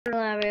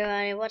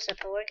everybody, what's up?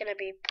 We're gonna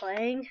be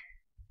playing.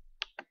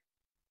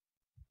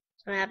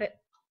 So happy.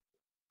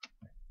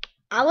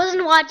 I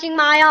wasn't watching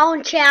my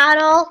own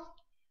channel.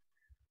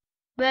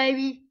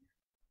 Maybe.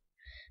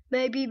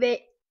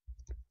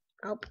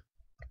 Oh.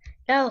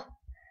 No.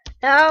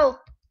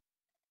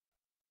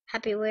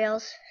 Happy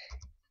Wheels.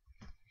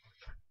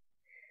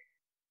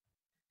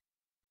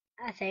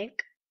 I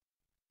think.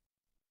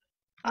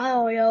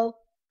 Oh, yo.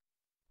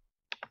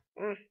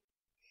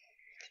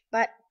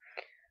 But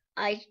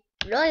I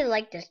really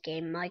like this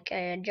game. Like,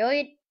 I enjoy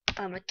it.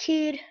 I'm a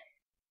kid.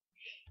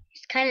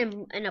 It's kind of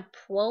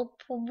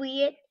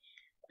inappropriate.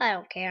 I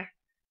don't care.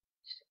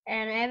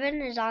 And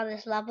Evan is on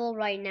this level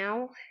right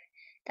now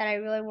that I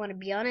really want to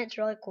be on. It's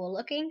really cool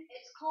looking.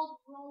 It's called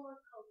Roller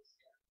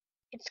Coaster.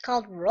 It's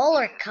called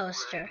Roller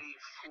Coaster.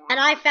 And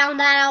I found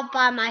that out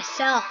by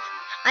myself.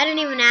 I didn't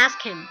even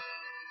ask him.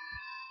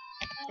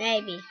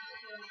 Maybe.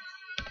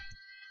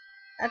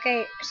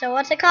 Okay, so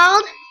what's it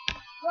called?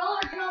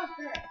 Roller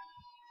Coaster.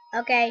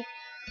 Okay.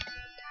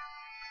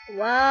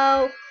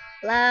 Whoa.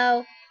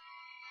 Low.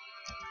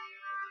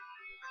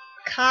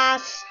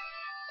 Coaster.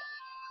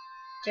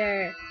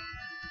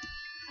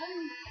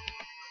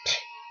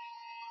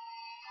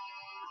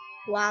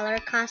 Waller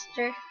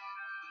Coaster.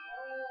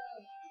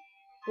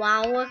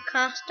 Waller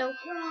Coaster.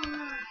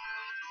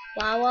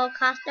 Waller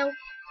Coaster.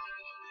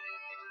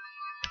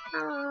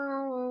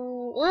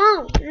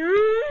 Oh.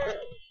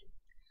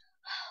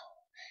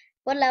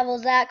 What level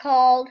is that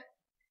called?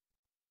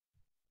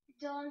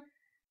 Don.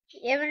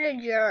 Even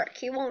a jerk.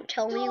 He won't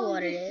tell me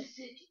what it is.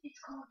 It's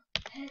called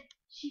Head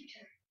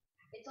Shooter.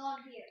 It's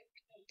on here.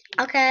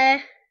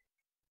 Okay.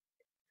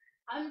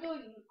 I'm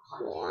doing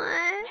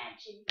What?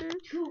 Mansion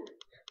 2.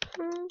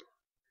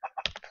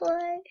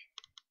 Play.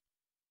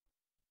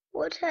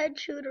 What's head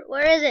shooter?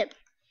 Where is it?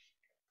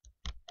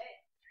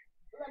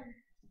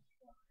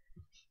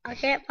 I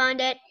can't find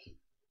it.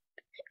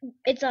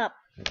 It's up.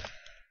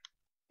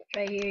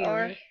 Right here,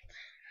 Or- you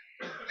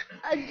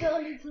I'm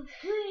going to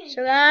play.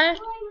 So guys,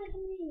 Play with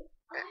me.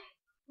 I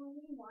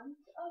only want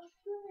a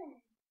friend.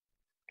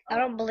 I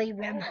don't believe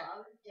him. Oh, I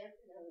would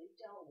definitely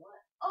don't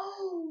want.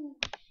 Oh,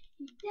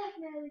 he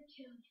definitely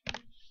killed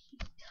me.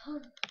 He's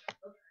tons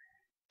of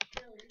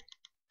killing.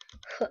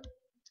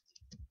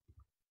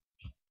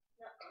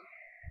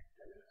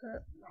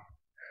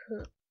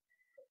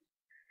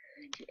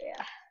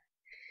 Yeah.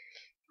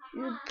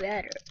 You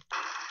better.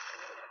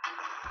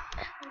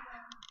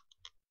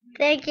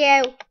 Thank you.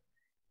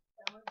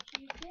 Don't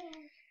you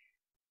dare.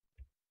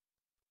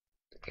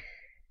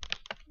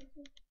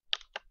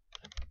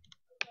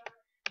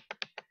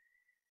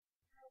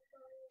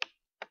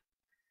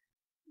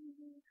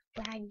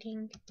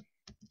 Lagging.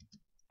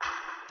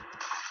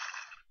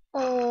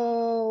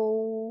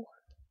 Oh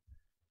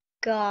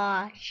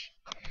gosh.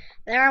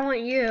 There, I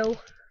want you.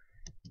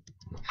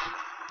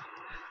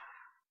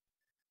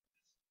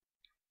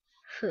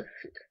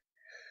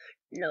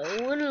 No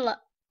one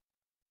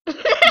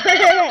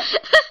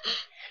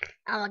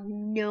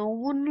no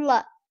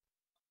one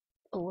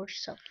or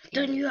something.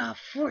 Then you have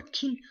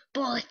 14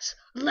 bullets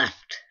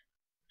left.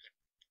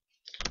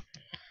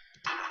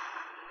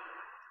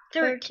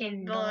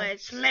 13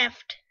 bullets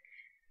left.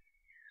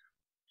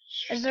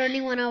 Is there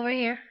anyone over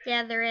here?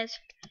 Yeah, there is.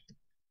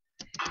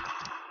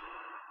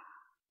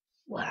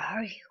 Where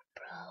are you,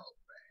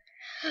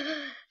 bro?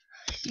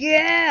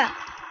 Yeah.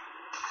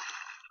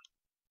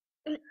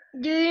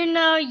 Do you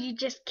know you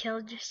just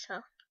killed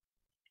yourself?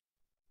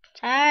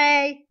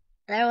 Sorry.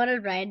 That one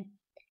is red.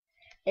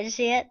 Did you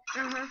see it?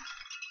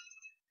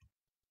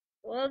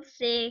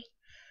 Whoopsie.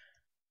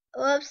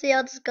 Whoopsie,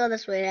 I'll just go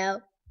this way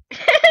now.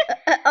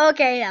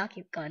 Okay, I'll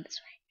keep going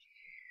this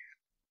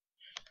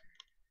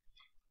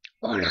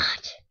way. Or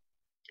not.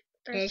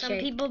 There's some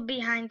people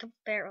behind the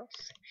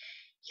barrels.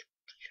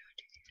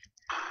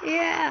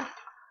 Yeah.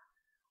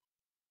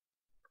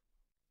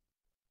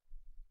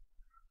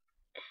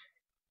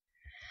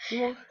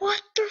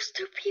 What? There's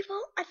 2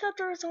 people? I thought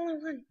there was only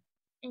 1.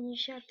 And you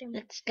shot them.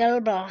 Let's go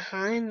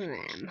behind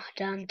them.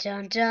 Dun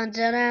dun dun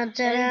dun dun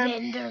dun. And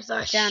then there's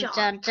a Dun shot.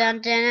 dun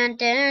dun dun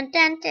dun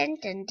dun dun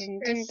dun dun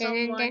There's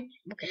someone.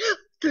 Okay.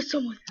 There's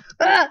someone.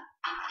 Ah!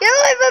 Get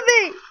away from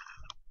me!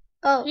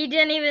 Oh. He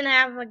didn't even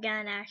have a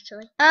gun,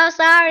 actually. Oh,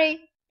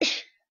 sorry.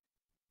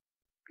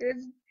 It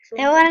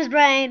went his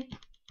brain.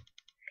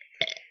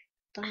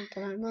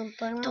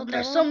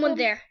 There's someone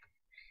there.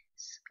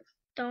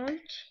 Don't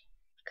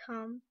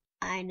come.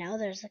 I know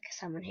there's like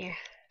someone here.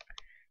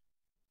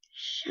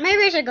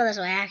 Maybe I should go this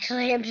way,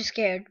 actually. I'm just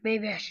scared.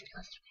 Maybe I should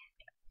go this way.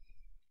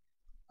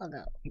 I'll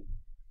go.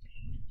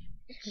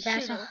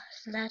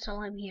 That's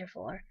all I'm here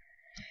for.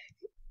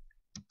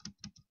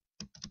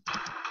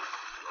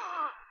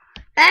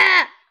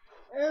 Ah!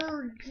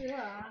 Oh,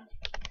 God.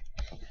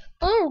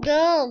 Oh,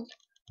 God.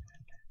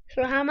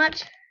 So how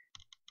much?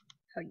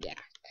 Oh, yeah.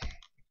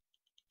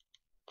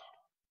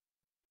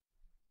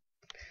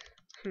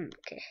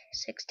 Okay,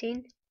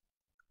 16.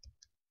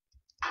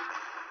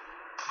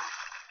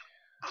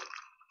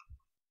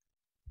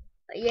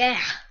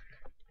 Yeah.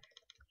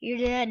 You're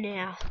dead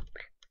now.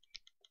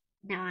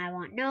 Now I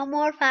want no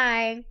more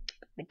fighting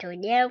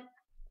between you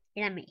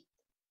and me.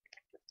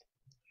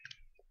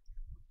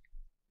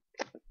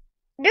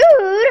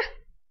 Dude!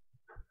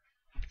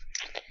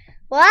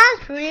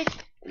 Well,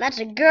 that's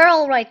a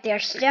girl right there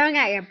staring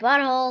at your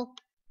butthole.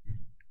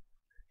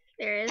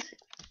 There is.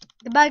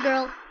 Goodbye,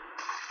 girl.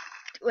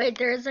 Wait,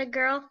 there is a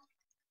girl?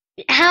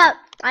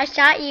 I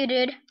shot you,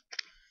 dude.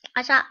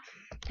 I shot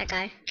that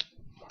guy.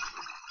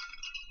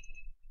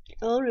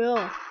 Oh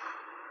no.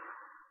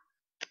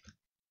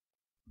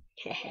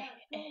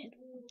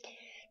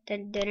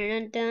 Dun, dun,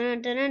 dun,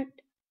 dun, dun, dun.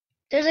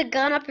 There's a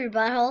gun up your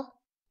butthole.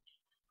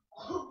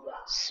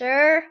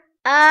 Sir,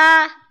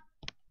 there's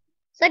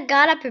a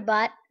gun up your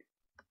butt.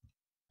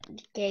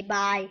 Okay,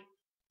 bye.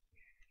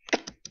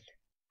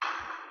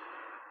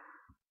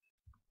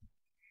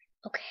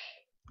 Okay.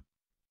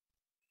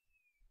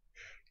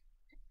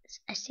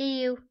 I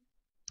see you.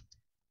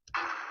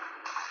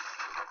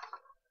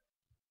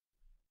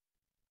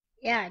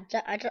 Yeah,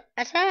 I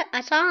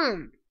saw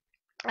him.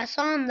 I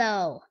saw him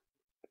though.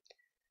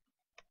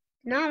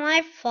 Not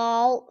my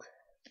fault.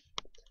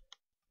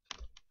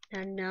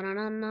 No, no, no,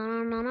 no,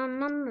 no, no,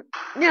 no, no.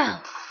 No.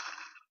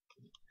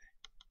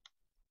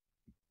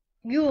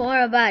 You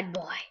are a bad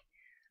boy.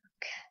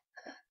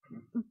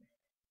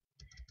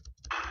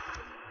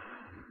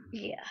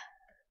 Yeah.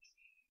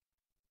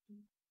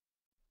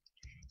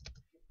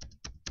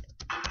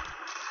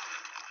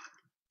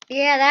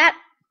 Yeah, that's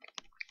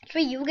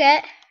what you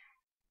get.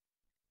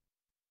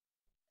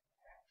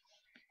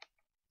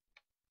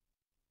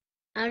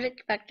 I was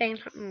expecting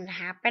something to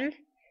happen.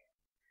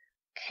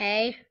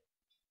 Okay.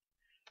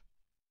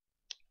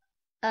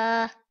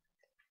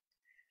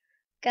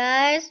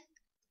 Guys,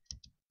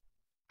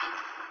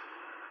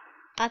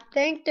 I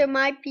think there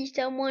might be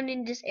someone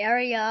in this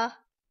area.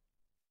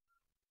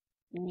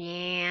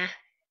 Nah.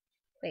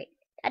 Wait,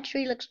 that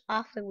tree looks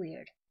awfully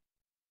weird.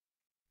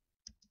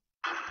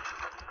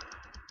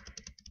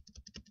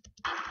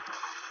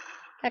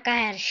 That guy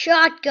had a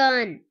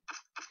shotgun.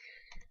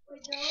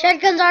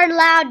 Shotguns aren't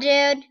allowed,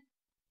 dude.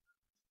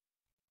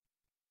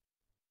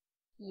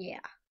 Yeah.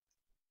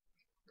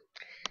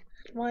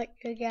 What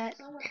you got?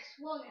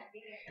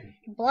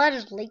 Blood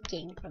is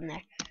leaking from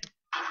there.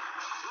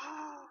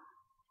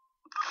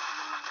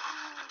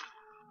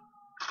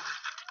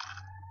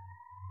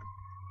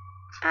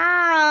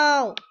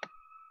 Ow!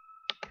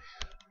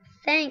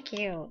 Thank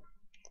you.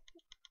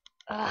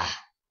 Ugh.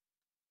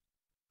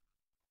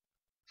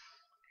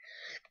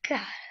 God.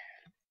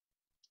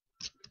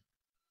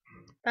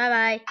 Bye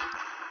bye.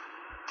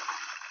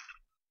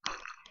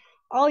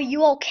 Oh,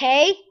 you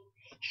okay?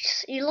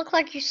 You look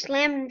like you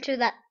slammed into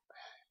that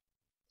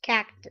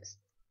cactus.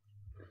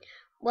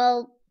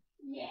 Well,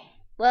 Yeah.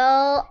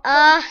 well,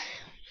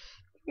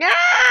 no!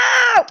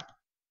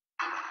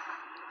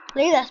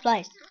 Leave this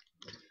place.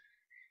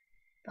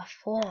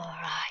 Before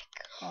I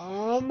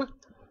come.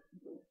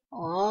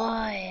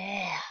 Oh,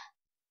 yeah.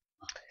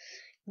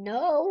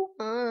 No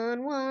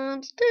one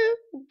wants to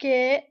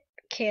get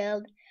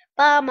killed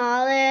by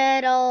my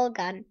little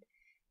gun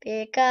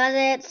because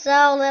it's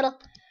so little.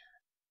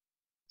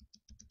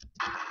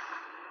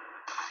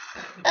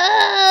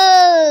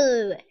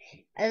 Oh!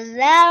 Is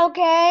that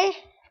okay?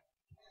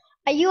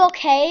 Are you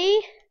okay?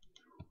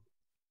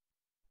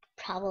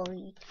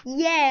 Probably.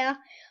 Yeah.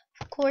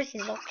 Of course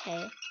he's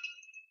okay.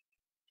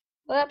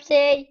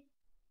 Whoopsie.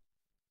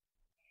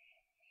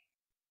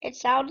 It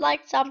sounds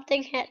like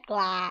something hit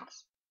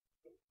glass.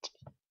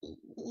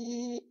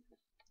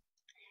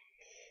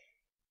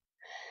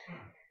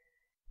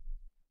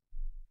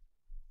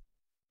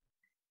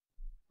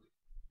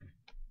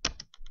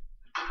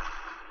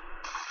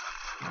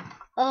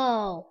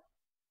 Oh.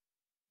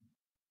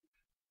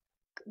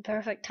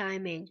 Perfect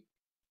timing.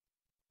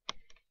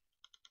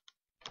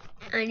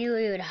 I knew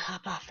he would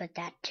hop off at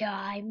that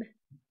time.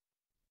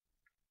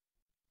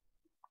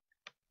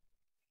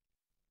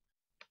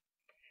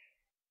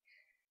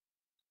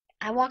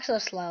 I walk so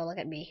slow, look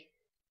at me.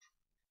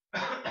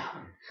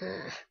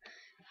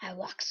 I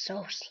walk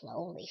so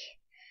slowly.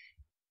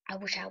 I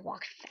wish I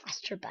walked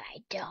faster, but I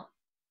don't.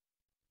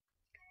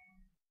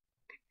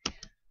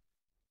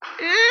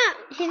 Ah!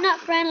 He's not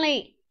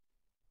friendly.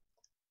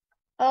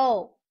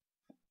 Oh.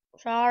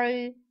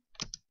 Sorry.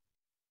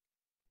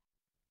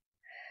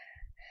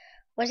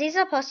 Was he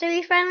supposed to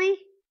be friendly?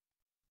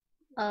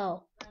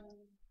 Oh.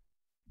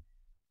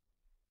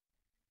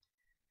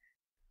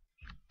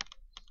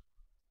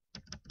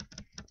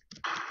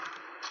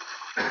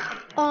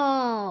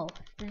 Oh,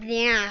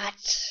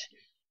 that's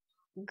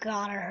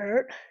gotta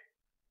hurt.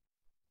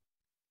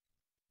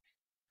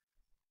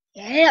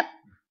 Yep.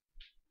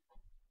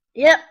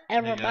 Yep. Hey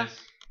Everybody. guys,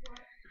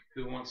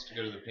 who wants to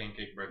go to the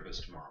pancake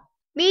breakfast tomorrow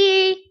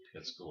Me.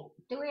 at school?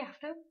 Do we have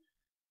to?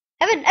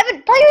 Evan,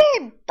 play your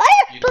game. Play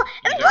You- it. you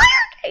Evan, don't- play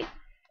your game.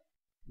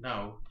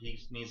 No,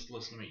 he needs to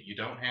listen to me. You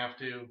don't have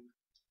to.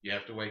 You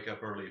have to wake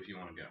up early if you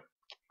want to go.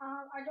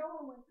 I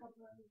don't want to wake up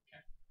early.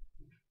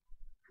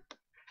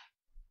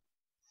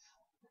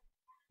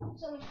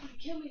 Someone can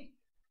kill me.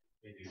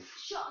 Hey, dude.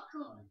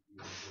 Shotgun.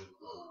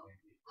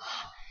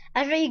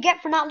 That's what you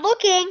get for not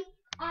looking.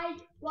 I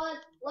was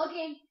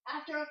looking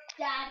after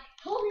Dad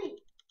told me.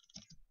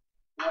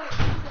 Wait,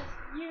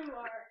 because you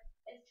are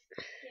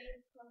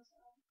escaped from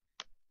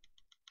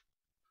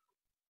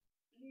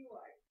you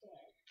are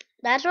dead.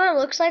 That's what it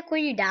looks like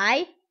when you die.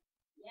 Yep.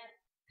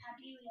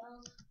 Happy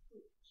Wheels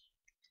Hooch.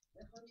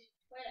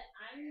 Wait,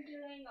 I'm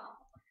doing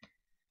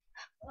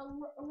a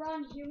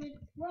run, human,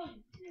 run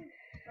to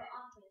the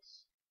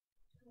office.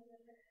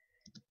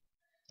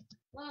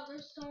 Wow,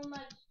 there's so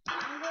much.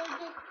 I'm going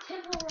to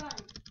Temple Run.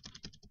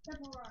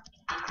 Temple Run.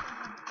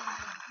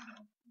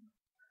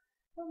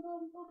 Boom,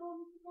 boom, boom, boom,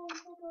 boom,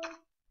 boom, boom.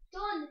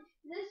 Done.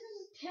 This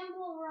is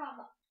Temple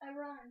Run. I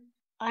run.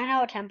 I know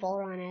what Temple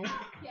Run is.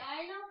 Yeah,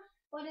 I know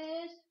what it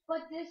is,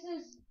 but this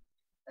is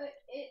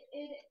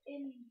it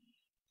in.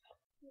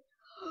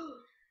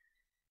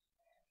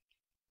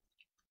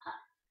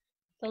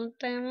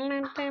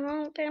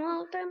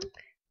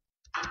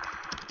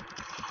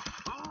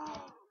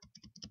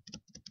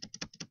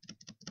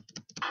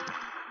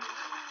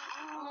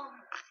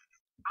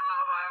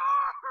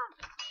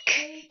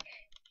 Take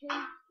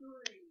him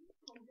free.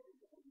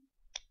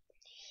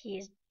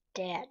 He's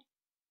dead.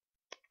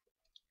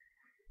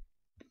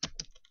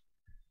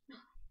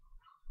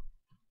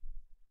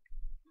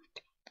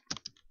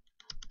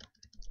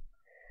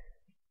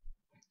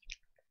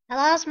 I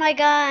lost my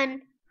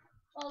gun.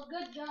 Oh,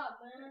 good job,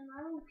 man.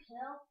 I don't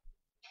kill.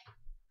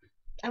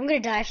 I'm gonna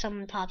die if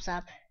someone pops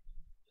up.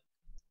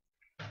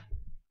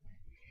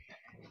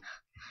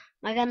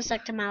 My gun's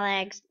stuck to my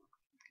legs.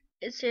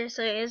 It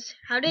seriously is.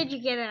 How did you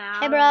get it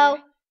out? Hey, bro.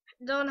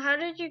 Don, how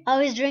did you? Oh,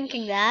 he's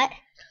drinking that.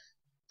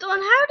 Don,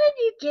 how did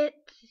you get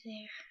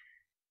there?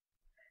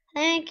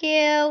 Thank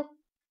you.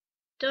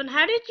 Don,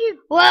 how did you?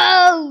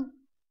 Whoa!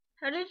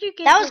 How did you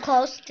get? That was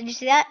close. Did you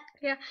see that?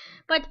 Yeah,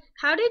 but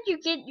how did you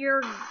get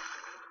your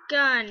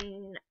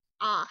gun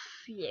off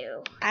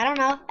you? I don't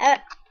know.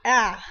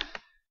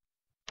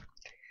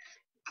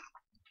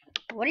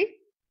 What are you?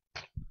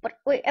 What?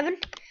 Wait, Evan.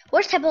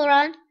 Where's Temple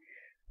Run?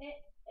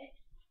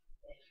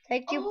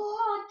 Thank you.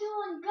 Oh,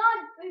 Don, God,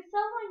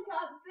 someone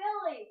got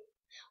Billy.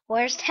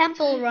 Where's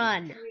Temple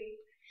Run?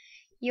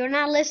 You're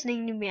not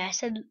listening to me. I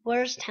said,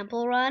 where's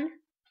Temple Run?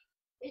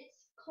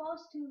 It's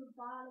close to the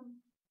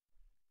bottom.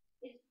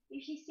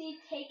 If you see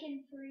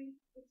Taken Free,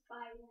 it's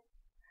by it.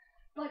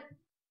 But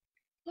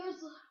there's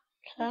this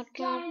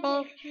giant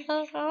Taken.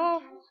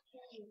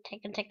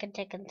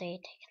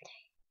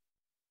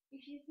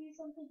 If you see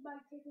something by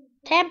Taken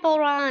Free. Temple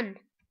Run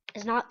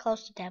is not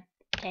close to Taken.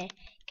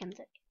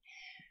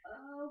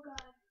 Oh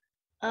God.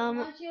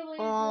 Once you leave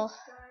well, this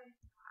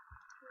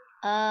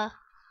guy.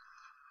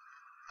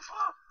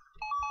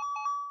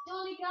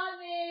 Johnny got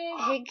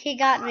me. he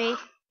got me.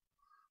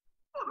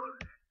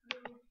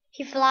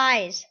 He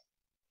flies.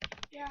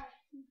 Yeah,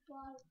 he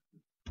flies.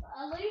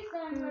 At least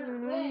I'm gonna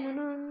win.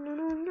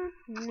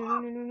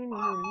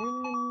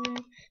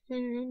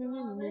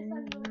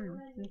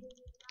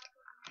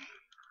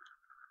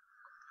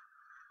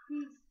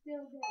 He's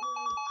still getting me.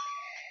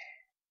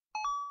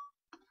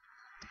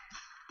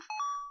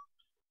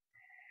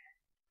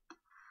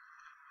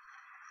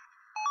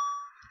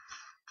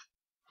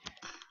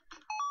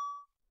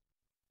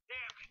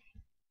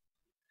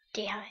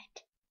 Damn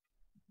it.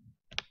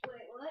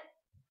 Wait, what?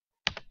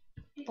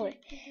 Wait.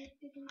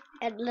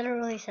 It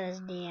literally says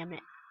damn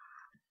it.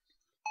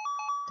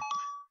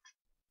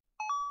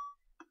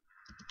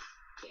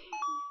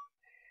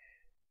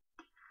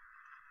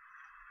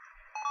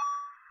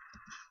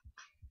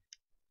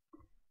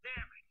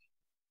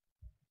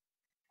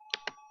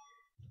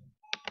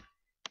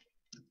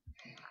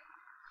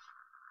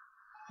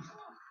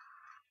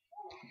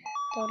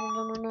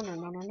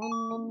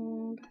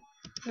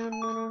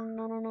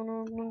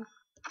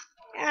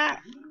 Ah,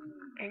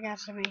 it got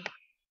to me.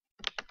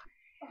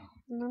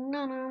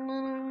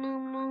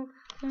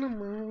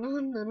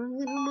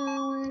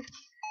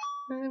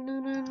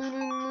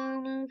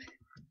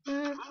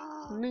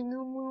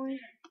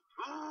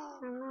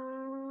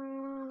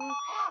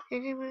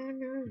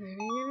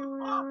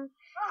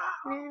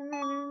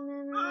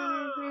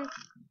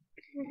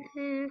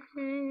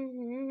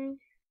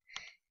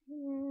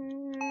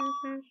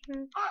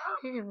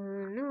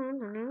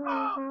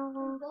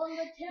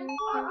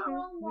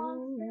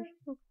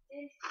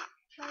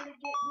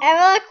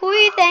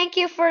 Evelyn, thank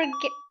you for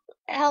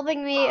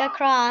helping me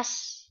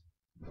across.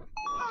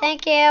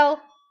 Thank you.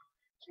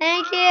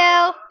 Thank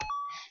you.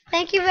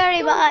 Thank you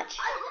very much.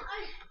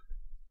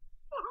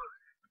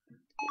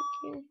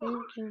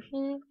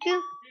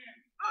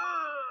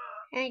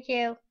 Thank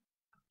you.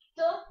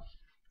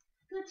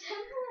 The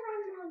Temple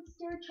Run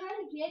monster tried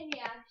to get me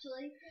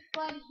actually,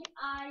 but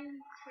I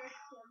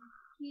tricked him.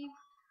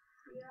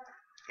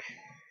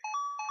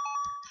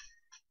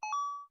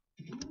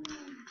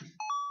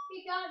 He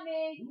got me.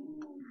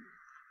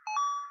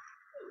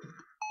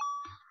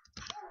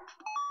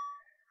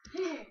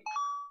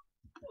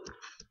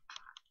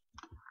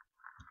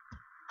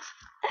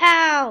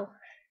 Ow!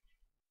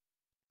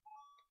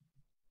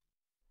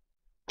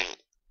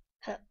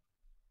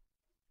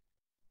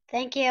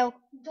 Thank you.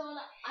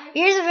 Donna,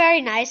 He's a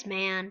very nice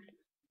man.